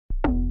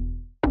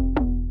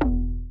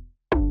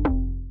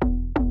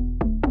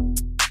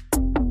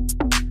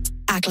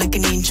like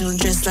an angel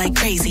dressed like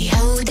crazy.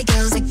 Oh, the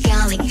girls are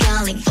calling,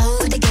 calling.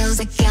 Oh, the girls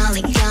are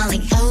calling,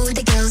 calling. Oh,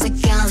 the girls are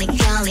calling,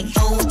 calling.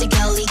 Oh, the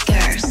girly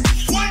girls.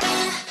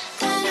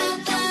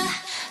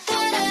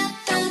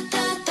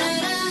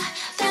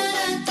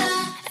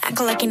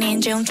 Act like an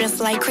angel dressed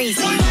like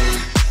crazy.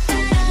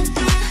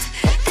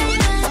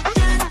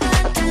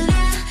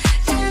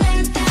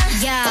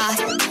 Yeah,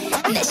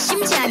 내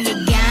심장이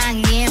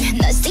강해.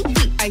 너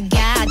CPR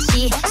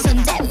같이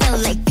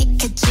손대면 like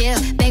Pikachu.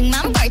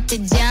 100만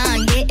볼트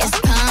전기 is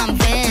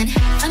pumping.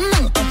 I'm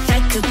on a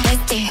back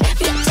back.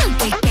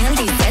 미쳤게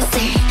candy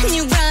sassy. 네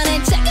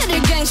런에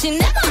자가를 강신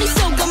내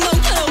머릿속은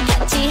몽타로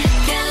같이.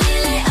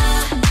 갈릴레오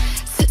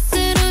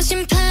스스로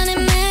심판의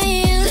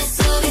매일. 내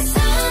속에서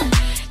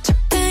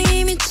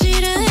적당히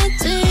미치려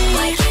했지.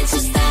 Why can't you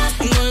stop?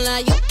 몰라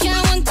you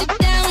can't want to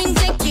down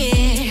take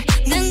it.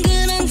 난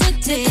그런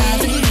듯해.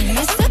 다들 이미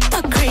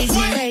super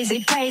crazy. Crazy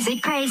crazy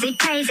crazy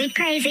crazy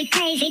crazy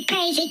crazy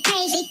crazy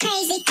crazy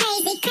crazy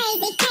crazy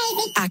crazy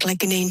crazy. Act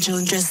like an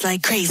angel dressed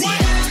like crazy.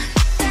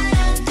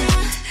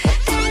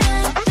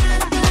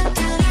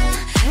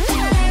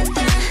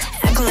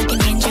 Act like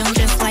an angel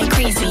dressed like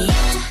crazy.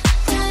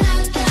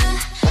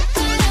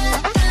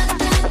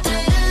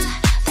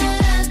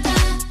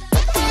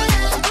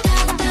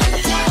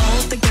 All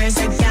the girls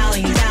are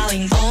galling,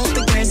 galling. All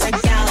the girls are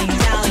galling,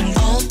 galling.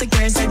 All the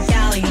girls are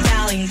galling,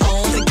 galling.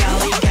 All the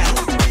galley gal.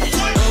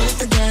 All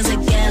the girls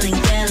are galling,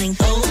 galling.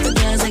 All the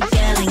girls are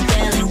galling,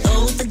 galling.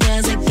 All the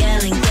girls are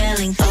galling,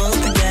 galling. All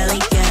the galley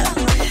gal.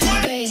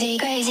 Crazy,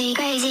 crazy,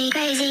 crazy,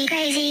 crazy,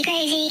 crazy, crazy,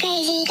 crazy,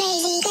 crazy,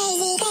 crazy,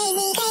 crazy,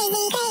 crazy,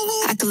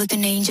 crazy. Act like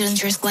an angel and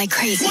dressed like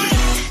crazy.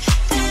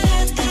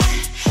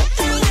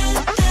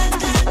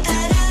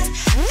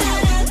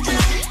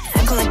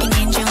 Act like an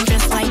angel and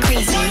dressed like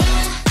crazy.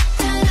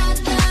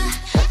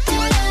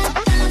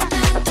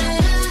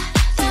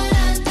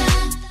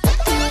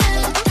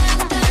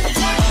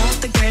 All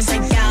the girls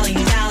are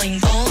galling, galling.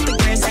 All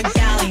the girls are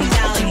galling,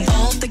 galling.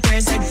 All the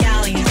girls are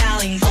galling,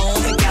 galling.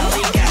 All the galley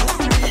gal.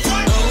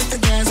 All the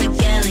girls are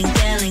galling,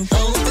 galling.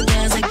 All the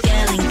girls are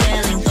galling,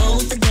 galling. All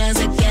the girls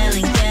are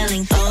galling,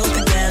 galling. All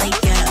the galley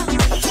gal.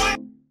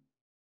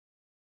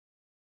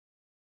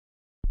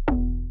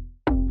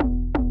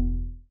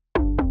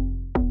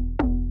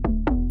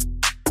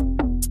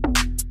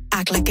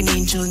 Act like an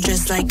angel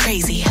dressed like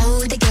crazy.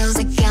 Oh, the girls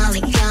are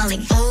calling,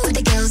 calling. Oh,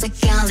 the girls are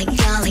calling,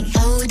 calling.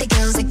 Oh, the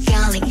girls are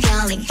calling,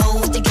 calling.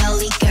 Oh, the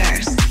girly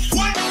girls.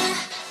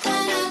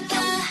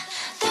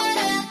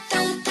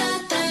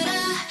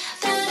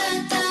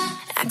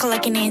 Act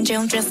like an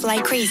angel dressed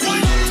like crazy.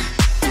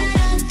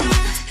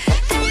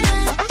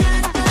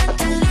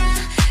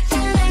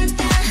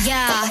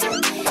 Yeah,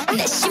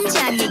 내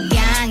심장이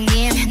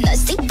강해. 너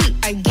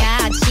CPR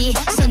같이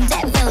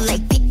손대면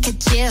like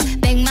Pikachu.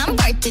 100만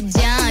볼트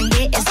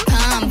전기 is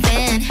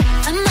pumping.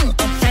 I'm on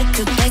a back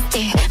back.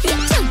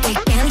 미쳤게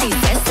candy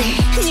sassy.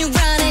 네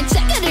런에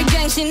자가를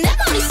강신 내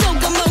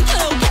머릿속은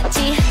몽타로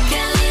같이.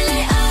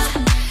 갈릴레오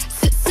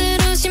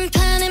스스로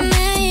심판의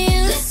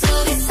매일. 내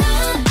속에서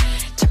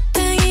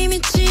적당히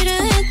미치려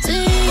했지.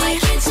 Why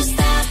can't you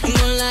stop?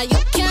 몰라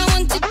you can't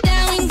want to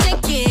down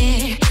take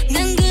it.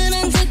 난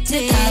그런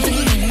듯해. 다들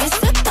이미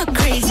super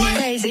crazy.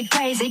 Crazy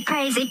crazy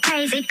crazy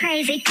crazy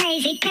crazy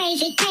crazy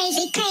crazy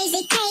crazy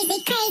crazy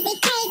crazy crazy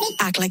crazy.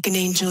 Act like an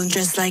angel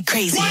dressed like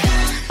crazy.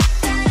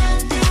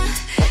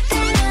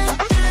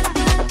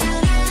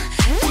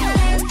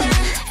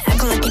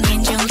 Act like an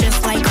angel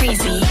dressed like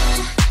crazy.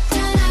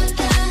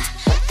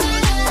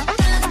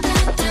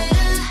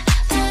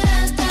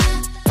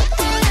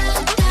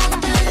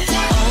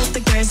 All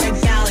the girls are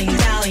galling,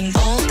 galling.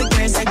 All the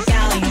girls are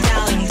galling,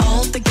 galling.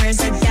 All the girls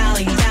are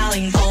galling,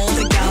 galling. All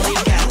the galley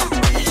gal.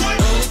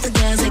 All the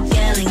girls are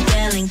galling,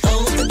 galling.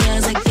 All the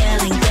girls are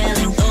galling,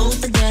 galling. All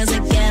the girls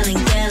are galling,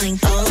 galling.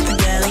 All the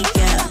galley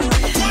gal.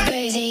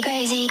 Crazy,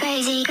 crazy,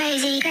 crazy,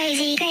 crazy,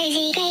 crazy,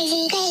 crazy,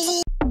 crazy,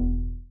 crazy.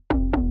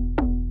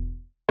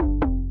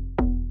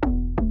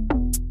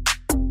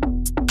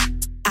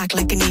 Act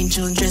like an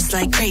angel dressed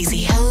like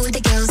crazy. Oh,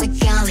 the girls are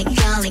calling,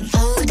 calling.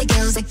 Oh, the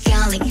girls are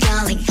calling,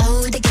 calling.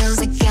 Oh, the girls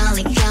are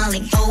calling,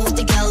 calling. Oh,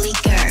 the girly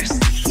girls.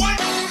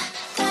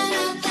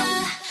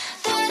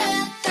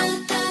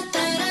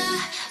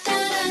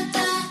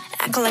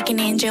 Act like an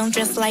angel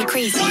dressed like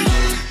crazy.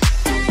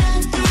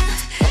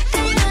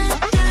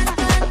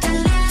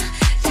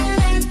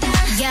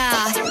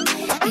 Yeah,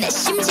 내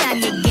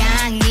심장이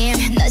강해.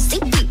 너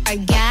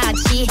CPR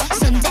같이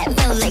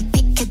손대면 like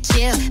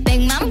Pikachu.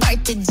 100만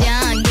볼트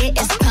전기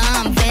is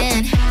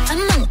pumping. I'm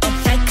on a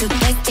back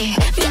back.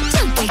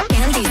 미쳤게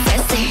candy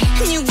sassy.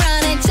 네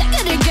런에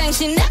자가를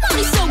강신 내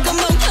머릿속은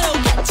몽타로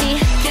같이.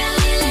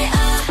 갈릴레오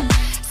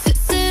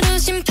스스로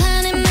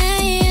심판의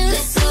매일. 내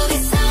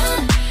속에서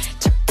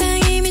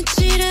적당히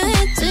미치려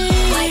했지.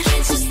 Why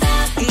can't you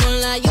stop?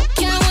 몰라 you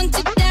can't want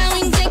to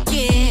down take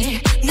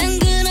it. 난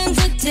그런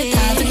듯해.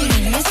 다들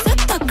이미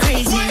super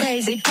crazy.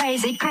 Crazy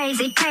crazy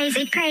crazy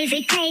crazy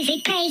crazy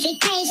crazy crazy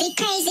crazy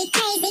crazy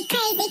crazy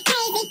crazy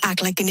crazy.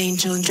 Act like an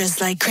angel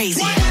dressed like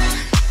crazy.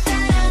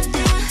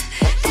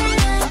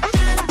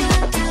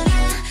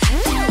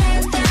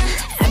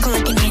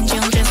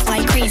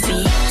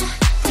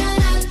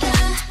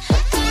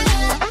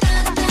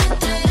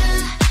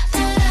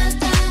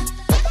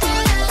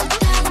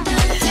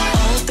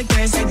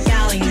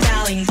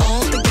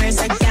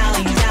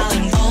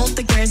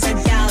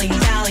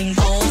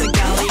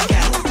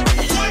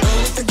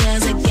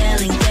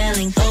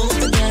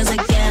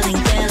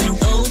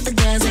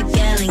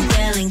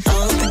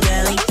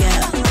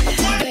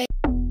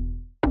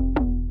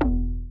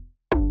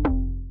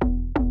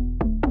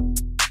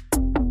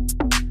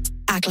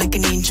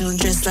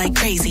 like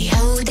crazy.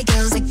 Oh, the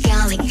girls are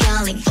calling,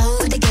 calling.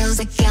 Oh, the girls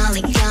are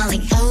calling,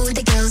 calling. Oh,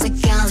 the girls are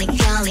calling,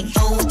 calling.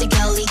 Oh, the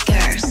girly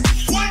girls.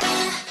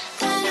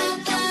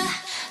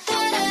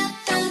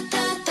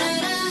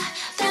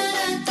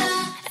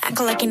 Act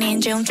like an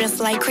angel,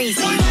 dressed like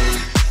crazy.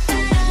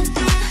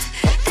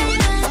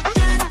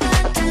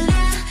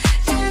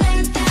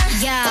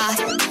 Yeah,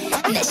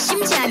 내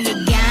심장이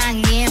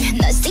강림.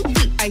 너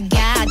CPR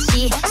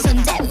같이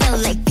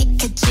손대면 like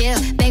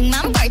Pikachu.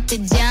 100만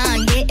벌트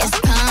전기 is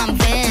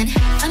pumping.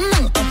 I'm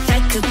on a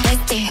back-to-back.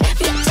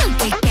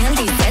 미쳤게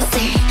candy sassy.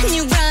 네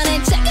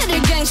런에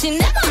자가를 강신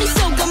내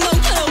머릿속은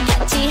몽타로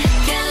같이.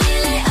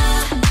 갈릴레오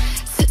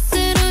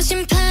스스로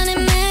심판의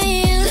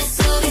매일. 내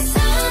속에서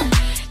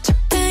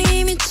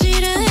적당히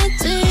미치려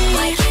했지.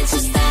 Why can't you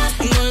stop?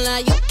 몰라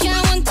you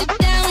can't want to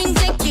down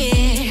take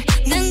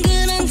it. 난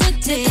그런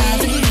듯해.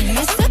 다들 이미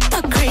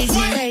super crazy.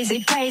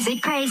 Crazy, crazy,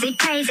 crazy,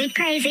 crazy,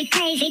 crazy,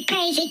 crazy,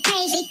 crazy,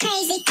 crazy,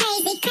 crazy,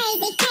 crazy,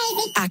 crazy,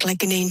 crazy. Act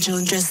like an angel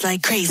and dress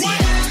like crazy.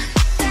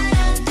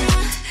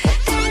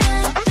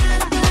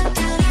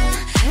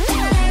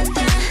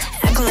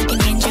 Act like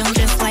an angel and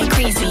dress like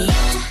crazy.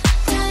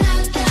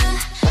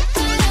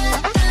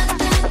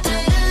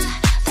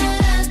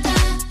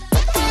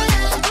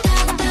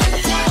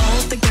 All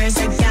the girls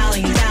are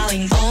galling,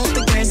 galling. All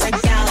the girls are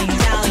galling,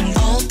 galling.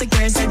 All the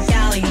girls are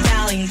galling,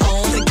 galling.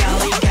 All the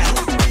galley gal.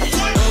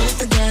 All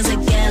the girls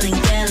are galling,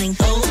 galling.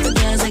 All the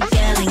girls are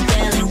galling,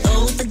 galling.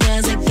 All the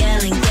girls are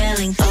galling,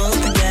 galling. All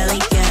the galley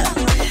gal.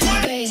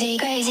 Crazy,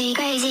 crazy,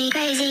 crazy,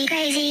 crazy,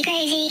 crazy,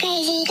 crazy, crazy,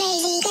 crazy,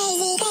 crazy,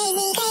 crazy,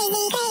 crazy,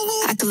 crazy.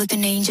 Act like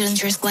an angel and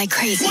dress like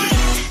crazy.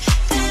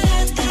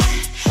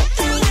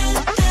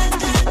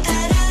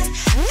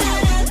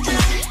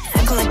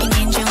 Act like an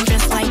angel and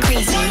dress like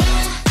crazy.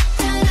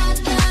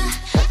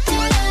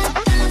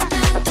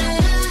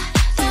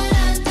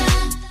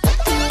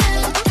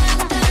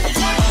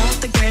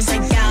 All the girls are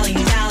galling,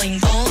 galling.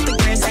 All the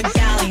girls are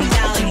galling,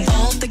 galling.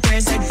 All the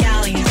girls are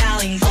galling,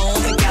 galling. All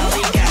the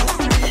galley gal.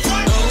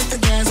 All the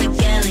girls are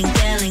galling,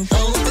 galling.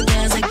 All the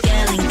girls are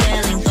galling,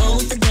 galling. All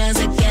the girls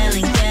are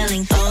galling,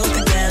 galling. All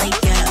the galley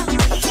gal.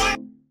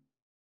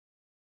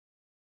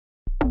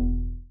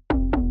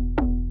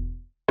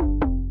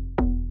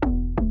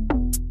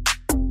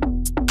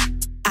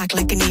 Act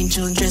like an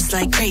angel and dress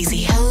like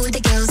crazy. Oh, the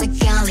girls are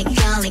calling,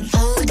 calling.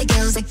 Oh, the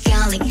girls are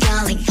calling,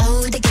 calling.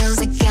 Oh, the girls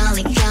are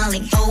calling,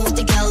 calling. Oh,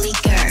 the girly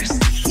girls.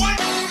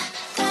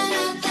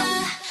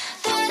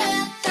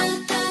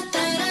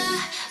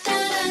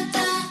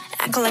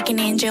 Act like an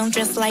angel and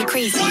dress like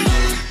crazy.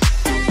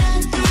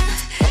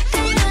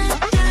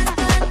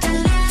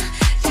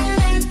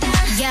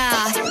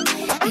 Yeah,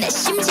 내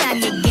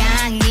심장이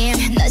강림.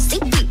 너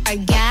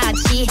CPR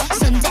같이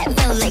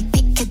손대면 like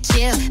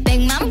Pikachu.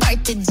 100만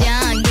벌트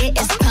전기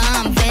is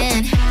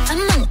pumping. I'm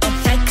on a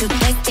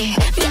back-to-back.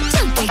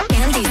 미쳤게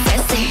candy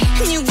sassy.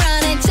 네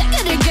런에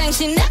자가를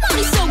강신 내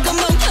머릿속은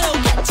몽타로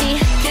같이.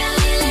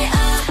 갈릴레오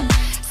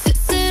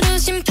스스로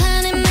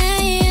심판의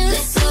매일. 내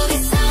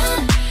속에서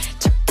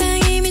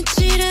적당히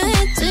미치려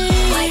했지.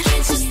 Why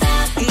can't you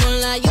stop?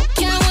 몰라 you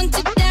can't want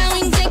to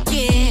down take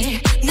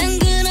it. 난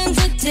그런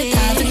듯해.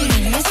 다들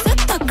이미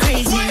super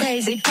crazy.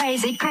 Crazy,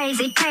 crazy,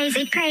 crazy,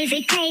 crazy,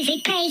 crazy,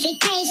 crazy, crazy,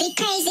 crazy,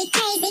 crazy,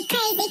 crazy,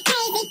 crazy,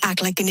 crazy.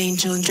 Act like an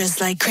angel and dress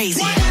like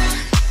crazy.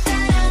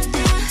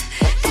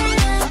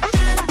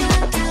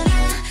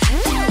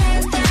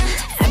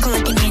 Act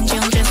like an angel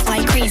and dress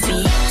like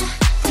crazy.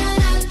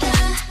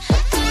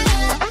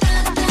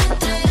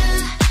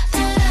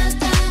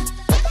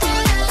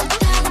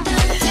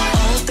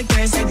 All the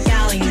girls are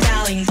galling,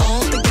 galling.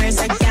 All the girls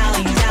are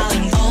galling,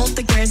 galling. All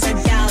the girls are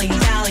galling,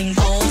 galling.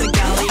 All the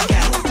galley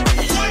gal.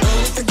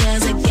 All the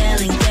girls are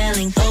galling,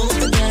 galling. All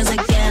the girls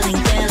are galling,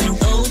 galling.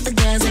 All the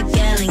girls are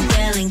galling,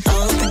 galling.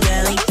 All the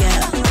galley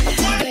gal.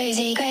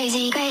 Crazy,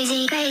 crazy,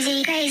 crazy,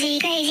 crazy, crazy,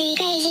 crazy, crazy,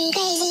 crazy,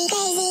 crazy,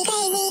 crazy,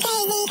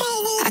 crazy,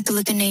 crazy. Act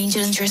like an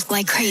angel and dress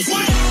like crazy.